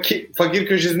 Kanka fakir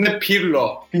köşesinde Pirlo.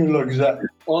 Pirlo güzel.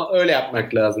 Öyle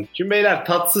yapmak lazım. Şimdi beyler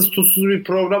tatsız tuzsuz bir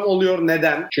program oluyor.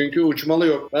 Neden? Çünkü uçmalı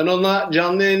yok. Ben ona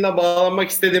canlı yayınla bağlanmak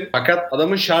istedim. Fakat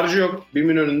adamın şarjı yok.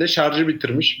 BİM'in önünde şarjı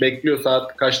bitirmiş. Bekliyor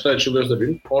saat kaçta açılıyorsa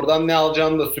BİM. Oradan ne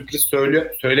alacağını da sürpriz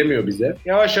söylemiyor bize.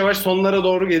 Yavaş yavaş sonlara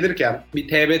doğru gelirken bir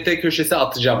TBT köşesi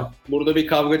atacağım. Burada bir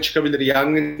kavga çıkabilir,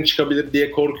 yangın çıkabilir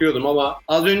diye korkuyordum ama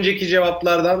az önceki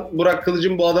cevaplardan Burak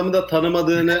Kılıç'ın bu adamı da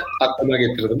tanımadığını aklıma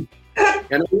getirdim.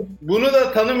 Yani bunu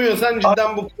da tanımıyorsan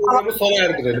cidden bu programı sona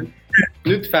erdirelim.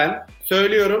 Lütfen.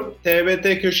 Söylüyorum,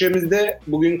 TBT köşemizde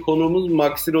bugün konuğumuz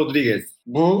Maxi Rodriguez.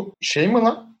 Bu şey mi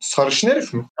lan? Sarışın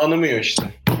herif mi? Tanımıyor işte.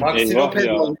 Maxi Eyvah Lopez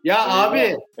ya. o. Ya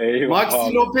abi.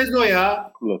 Maxi Lopez o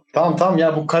ya. Tamam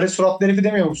ya, bu kare suratlı herifi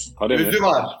demiyor musun? Gözü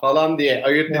var falan diye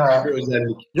ayırt edici bir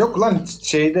özellik. Yok lan,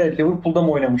 şeyde Liverpool'da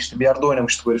mı oynamıştı? Bir yerde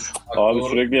oynamıştı bu herif. Abi doğru.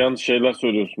 sürekli yanlış şeyler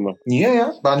söylüyorsun bak. Niye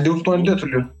ya? Ben Liverpool'da oynadığı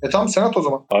hatırlıyorum. Tamam, sen at o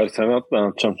zaman. Hayır sen at, ben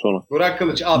atacağım sonra. Burak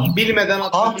Kılıç at. Bilmeden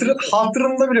at.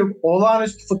 Hatırımda bile yok.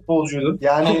 Olağanüstü futbolcuydu.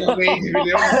 Yani Neydi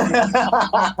biliyor musun?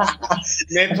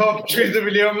 Ne topçuydu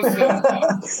biliyor musun?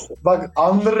 bak,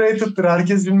 underrated'tır.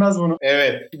 Herkes bilmez bunu.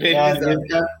 Evet. Belli Yani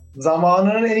zaten.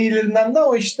 zamanının en iyilerinden de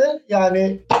o işte.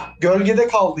 Yani gölgede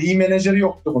kaldı. İyi menajeri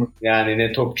yoktu bunun. Yani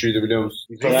ne topçuydu biliyor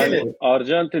musun? Yani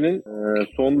Arjantin'in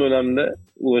son dönemde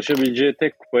ulaşabileceği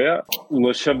tek kupaya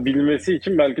ulaşabilmesi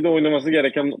için belki de oynaması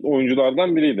gereken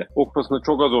oyunculardan biriydi. O kupasında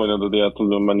çok az oynadı diye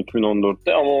hatırlıyorum ben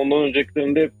 2014'te ama ondan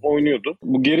öncekilerinde hep oynuyordu.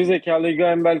 Bu geri zekalı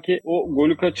Higuaín belki o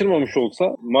golü kaçırmamış olsa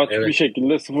maç bir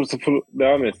şekilde 0-0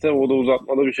 devam etse o da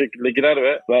uzatmada bir şekilde girer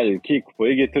ve belki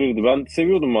kupayı getirirdi. Ben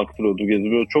seviyordum Max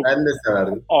Rodriguez'i. Böyle çok ben de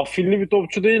severdim. afilli bir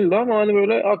topçu değildi ama hani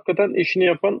böyle hakikaten işini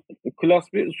yapan klas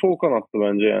bir sol kanattı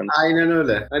bence yani. Aynen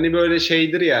öyle. Hani böyle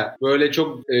şeydir ya, böyle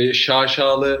çok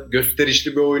şaşalı,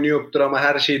 gösterişli bir oyunu yoktur ama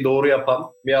her şeyi doğru yapan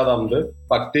bir adamdı.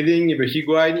 Bak dediğin gibi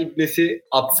Higuaín ibnesi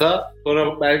atsa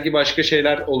sonra belki başka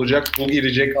şeyler olacak. Bu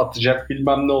girecek, atacak,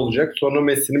 bilmem ne olacak. Sonra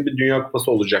Messi'nin bir Dünya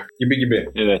Kupası olacak gibi.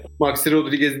 Evet. Maxi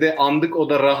Rodriguez'i de andık, o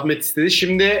da rahmet istedi.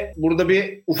 Şimdi burada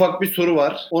bir ufak bir soru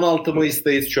var. 16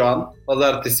 Mayıs'tayız şu an.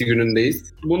 Pazartesi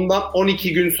günündeyiz. Bundan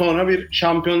 12 gün sonra bir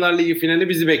Şampiyonlar Ligi finali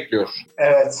bizi bekliyor.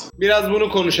 Evet. Biraz bunu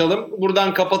konuşalım.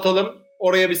 Buradan kapatalım.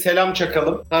 Oraya bir selam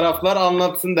çakalım. Taraflar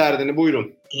anlatsın derdini.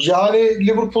 Buyurun. Yani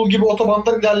Liverpool gibi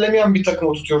otobandan ilerlemeyen bir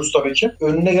takımı tutuyoruz tabii ki.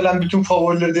 Önüne gelen bütün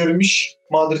favorileri devirmiş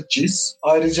Madridciyiz.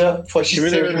 Ayrıca faşist Kimi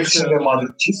sevmek devirmiş için ya? de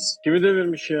Madridciyiz. Kimi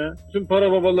devirmiş ya? Bütün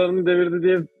para babalarını devirdi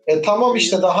diye. Tamam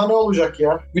işte, daha ne olacak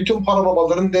ya? Bütün para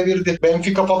babalarını devirdi.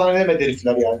 Benfica falan edemedi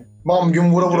herifler yani.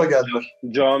 Gün vura geldiler.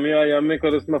 Camia yenmek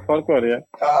arasında fark var ya.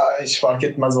 Hiç fark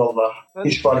etmez vallahi.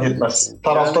 Hiç fark etmez.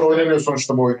 Taraftar oynamıyor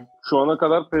sonuçta bu oyunu. Şu ana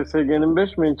kadar PSG'nin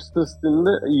 5, Manchester City'nin de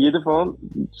 7 falan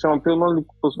Şampiyonlar Ligi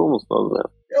kupası olması lazım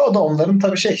yani. O da onların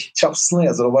tabii çapsına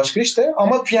yazar, o başka işte.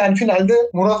 Ama yani finalde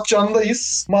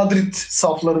Muratcan'dayız. Madrid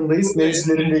saflarındayız.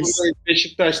 Mevzilerindeyiz.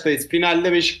 Beşiktaş'tayız.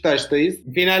 Finalde Beşiktaş'tayız.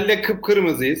 Finalde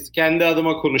kıpkırmızıyız. Kendi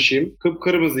adıma konuşayım.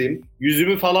 Kıpkırmızıyım.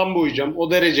 Yüzümü falan boyayacağım.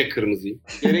 O derece kırmızıyım.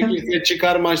 Gerekirse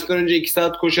çıkar maçtan önce 2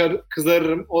 saat koşar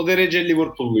kızarırım. O derece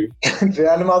Liverpool'luyum.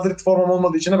 Real Madrid formam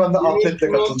olmadığı için ben de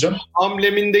atletle katılacağım.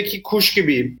 Amblemindeki kuş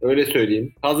gibiyim. Öyle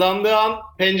söyleyeyim. Kazandığı an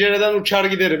pencereden uçar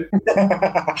giderim.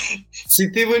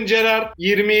 Steven Gerrard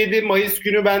 27 Mayıs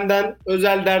günü benden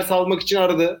özel ders almak için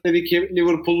aradı. Dedi ki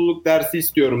Liverpool'luk dersi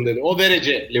istiyorum dedi. O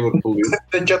derece Liverpool'luyum.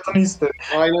 Zekatını isterim.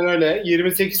 Aynen öyle.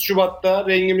 28 Şubat'ta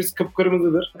rengimiz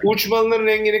kıpkırmızıdır. Uçmalıların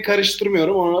rengini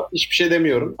karıştırmıyorum. Ona hiçbir şey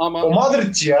demiyorum. Ama O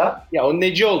Madridci ya. ya o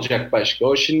neci olacak başka?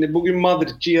 O şimdi bugün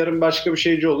Madridci, yarın başka bir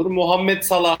şeyci olur. Muhammed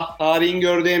Salah tarihin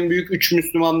gördüğü en büyük 3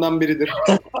 Müslümandan biridir.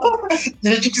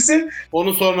 İlk ikisi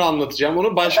Onu sonra anlatacağım.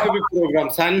 Onu başka bir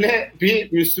program. Seninle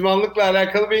bir Müslümanlıkla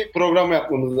alakalı bir program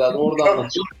yapmamız lazım. Orada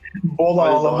anlatacağım. bol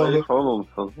ağlamalı. Falan olmuş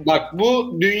falan. Bak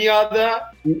bu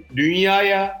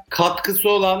dünyaya katkısı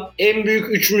olan en büyük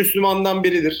 3 Müslümandan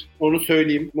biridir. Onu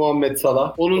söyleyeyim, Muhammed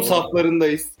Salah. Onun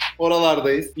saflarındayız.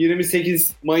 Oralardayız.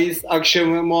 28 Mayıs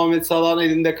akşamı Muhammed Salah'ın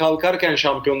elinde kalkarken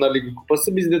Şampiyonlar Ligi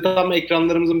kupası, biz de tam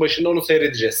ekranlarımızın başında onu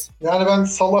seyredeceğiz. Yani ben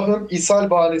Salah'ın ishal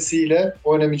bahanesiyle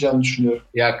oynamayacağını düşünüyorum.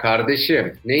 Ya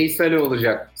kardeşim, ne ishali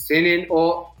olacak? Senin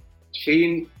o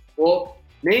şeyin, o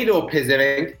neydi o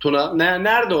pezevenk Tuna?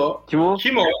 Nerede o? Kim o?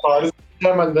 Kim o? Paris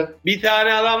hemen de. Bir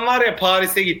tane adam var ya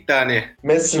Paris'e gitti hani.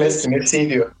 Messi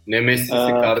diyor. Ne Messi'si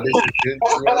Ha.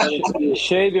 kardeşim?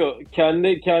 Şey diyor, kendi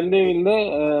evinde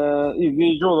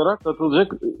izleyici olarak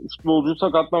katılacak futbolcuyu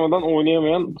sakatlamadan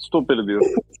oynayamayan stoperi diyor.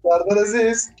 Serdar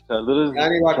Aziz. Serdar Aziz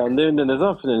Yani bak- kendi evinde ne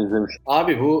zaman final izlemiş?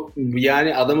 Abi bu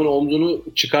yani adamın omzunu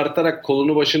çıkartarak,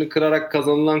 kolunu başını kırarak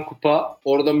kazanılan kupa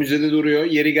orada müzede duruyor.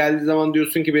 Yeri geldiği zaman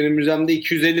diyorsun ki benim müzemde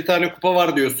 250 tane kupa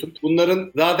var diyorsun.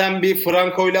 Bunların zaten bir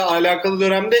Franco ile alakalı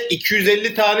dönemde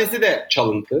 250 tanesi de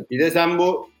çalıntı. Bir de sen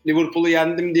bu Liverpool'u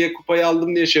yendim diye, kupayı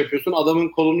aldım diye şey yapıyorsun. Adamın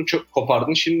kolunu çok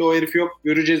kopardın. Şimdi o herif yok.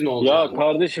 Göreceğiz ne olacak. Ya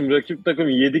kardeşim, rakip takım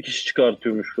 7 kişi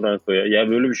çıkartıyormuş Franco'ya. Ya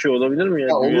böyle bir şey olabilir mi ya?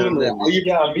 Ya olur mu ya? Ayıp.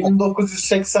 Ya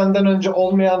 1980'den önce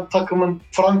olmayan takımın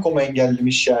Franco mu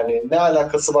engellemiş yani? Ne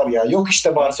alakası var ya? Yok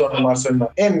işte Barcelona.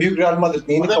 En büyük Real Madrid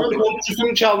neyini kabul Adamın ediyor?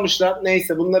 topçusunu çalmışlar.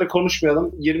 Neyse bunları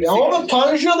konuşmayalım. 28. Ya onu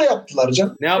Tanju'ya da yaptılar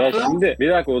canım. Ne Ya yaptı? şimdi bir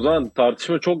dakika, o zaman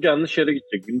tartışma çok yanlış yere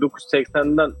gidecek.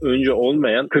 1980'den önce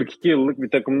olmayan 42 yıllık bir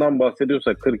takımdan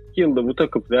bahsediyorsak, 42 yılda bu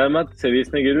takım Real Madrid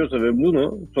seviyesine geliyorsa ve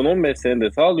bunu son 15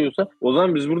 senede sağlıyorsa, o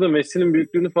zaman biz burada Messi'nin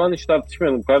büyüklüğünü falan hiç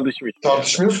tartışmayalım kardeşim.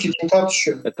 Tartışmıyoruz ki. Kim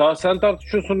tartışıyor? Sen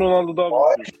tartışıyorsun, Ronaldo daha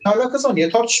büyük. Ne alakası var? Niye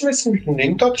tartışmıyorsun?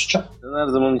 Neyini tartışacaksın? Sen her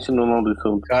zaman için Ronaldo'yu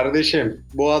savun. Kardeşim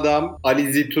bu adam Ali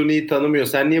Zitouni'yi tanımıyor.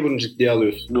 Sen niye bunu ciddiye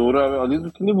alıyorsun? Doğru abi. Ali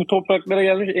Zitouni bu topraklara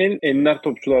gelmiş en ender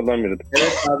topçulardan biridir.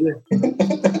 Evet abi.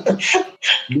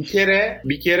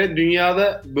 bir kere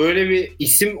dünyada böyle bir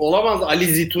isim olamaz, Ali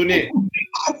Zitouni.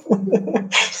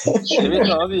 Evet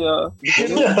abi ya. Bir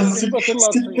kere Ya, hatırlatsın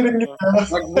siktirin ya.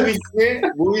 Bak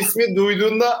bu ismi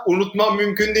duyduğunda unutman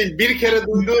mümkün değil. Bir kere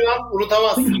duyduğun an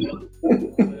unutamazsın.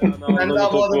 Sen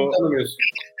daha bu adamı tanımıyorsun.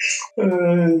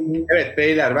 Evet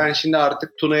beyler, ben şimdi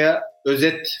artık Tuna'ya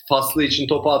özet faslı için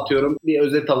topu atıyorum. Bir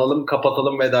özet alalım,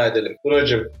 kapatalım, veda edelim.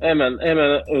 Tunacığım. Hemen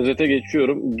özete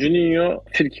geçiyorum. Juninho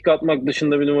frikik atmak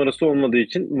dışında bir numarası olmadığı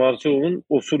için Marcelo'nun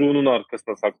osuruğunun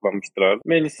arkasına saklanmıştır abi.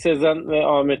 Melis Sezen ve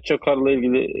Ahmet Çakar'la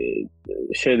ilgili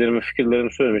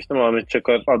fikirlerimi söylemiştim. Ahmet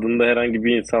Çakar adında herhangi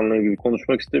bir insanla ilgili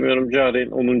konuşmak istemiyorum.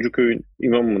 Cahreyn 10. köyün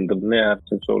imamı mıdır? Ne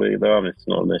yapsın, oraya devam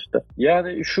etsin orada işte.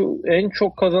 Yani şu en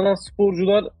çok kazanan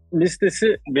sporcular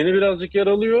listesi beni birazcık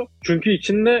yaralıyor. Çünkü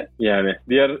içinde yani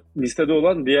diğer listede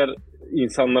olan diğer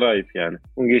insanlara ait yani.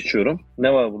 Bunu geçiyorum.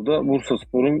 Ne var burada?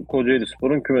 Bursaspor'un,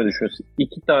 Kocaelispor'un küme düşmesi.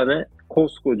 2 tane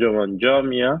koskocaman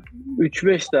camia,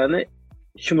 3-5 tane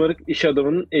şımarık iş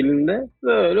adamının elinde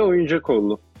böyle oyuncak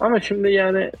oldu. Ama şimdi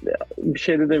yani bir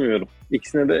şey de demiyorum.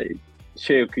 İkisine de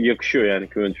yakışıyor yani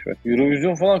küme düşmek.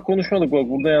 Eurovision falan konuşmadık, bak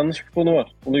burada yanlış bir konu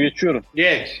var. Bunu geçiyorum.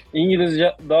 Geç.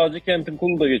 İngilizce Dağcı Kent'in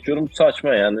kolu da geçiyorum.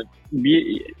 Saçma yani.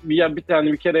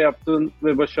 Bir kere yaptığın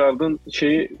ve başardığın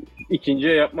şeyi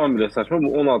ikinciye yapmam bile saçma.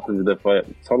 Bu 16. defa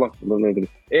yapmış. Salak mıdır nedir?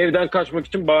 Evden kaçmak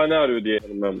için bahane arıyor diye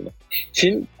ben buna.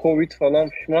 Çin, Covid falan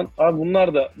pişman. Abi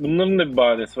bunların da bir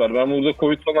bahanesi var. Ben burada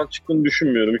Covid falan çıktığını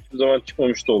düşünmüyorum. Hiçbir zaman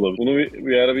çıkmamış da olabilir. Bunu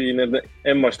bir ara yine de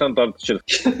en baştan tartışırız.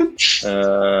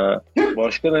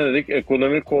 Başka ne dedik?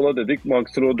 Ekonomi kola dedik. Max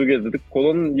Rodriguez dedik.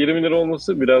 Kolanın 20 lira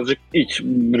olması birazcık iç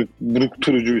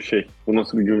burukturucu bir şey. Bu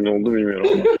nasıl bir cümle oldu bilmiyorum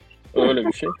ama. Öyle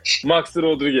bir şey. Max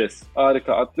Rodriguez.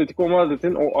 Harika. Atletico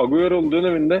Madrid'in o Agüero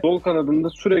döneminde sol kanadında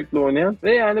sürekli oynayan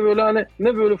ve yani böyle hani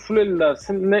ne böyle fuleli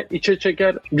dersin ne içe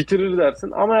çeker bitirir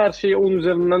dersin ama her şeyi 10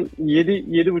 üzerinden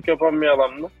 7,5 yapan bir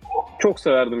adamdı. Çok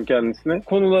severdim kendisini.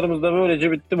 Konularımız da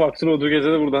böylece bitti. Max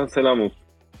Rodriguez'e de buradan selam olsun.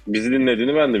 Bizi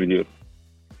dinlediğini ben de biliyorum.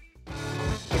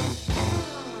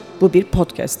 bu bir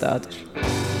podcast dahadır.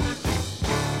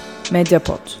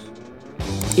 Mediapod.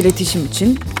 İletişim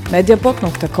için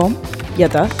mediapod.com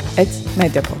ya da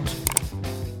 @mediapod.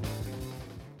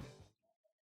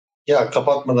 Ya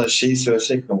kapatmadan şeyi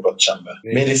söylesek mi Muratcan be?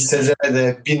 Melis Sezer'e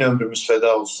de 1000 ömrümüz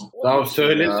feda olsun. Tamam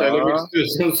söylemek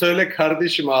istiyorsun. Söyle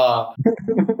kardeşim ha.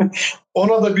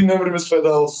 Ona da 1000 ömrümüz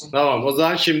feda olsun. Tamam o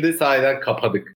zaman şimdi sahiden kapadık.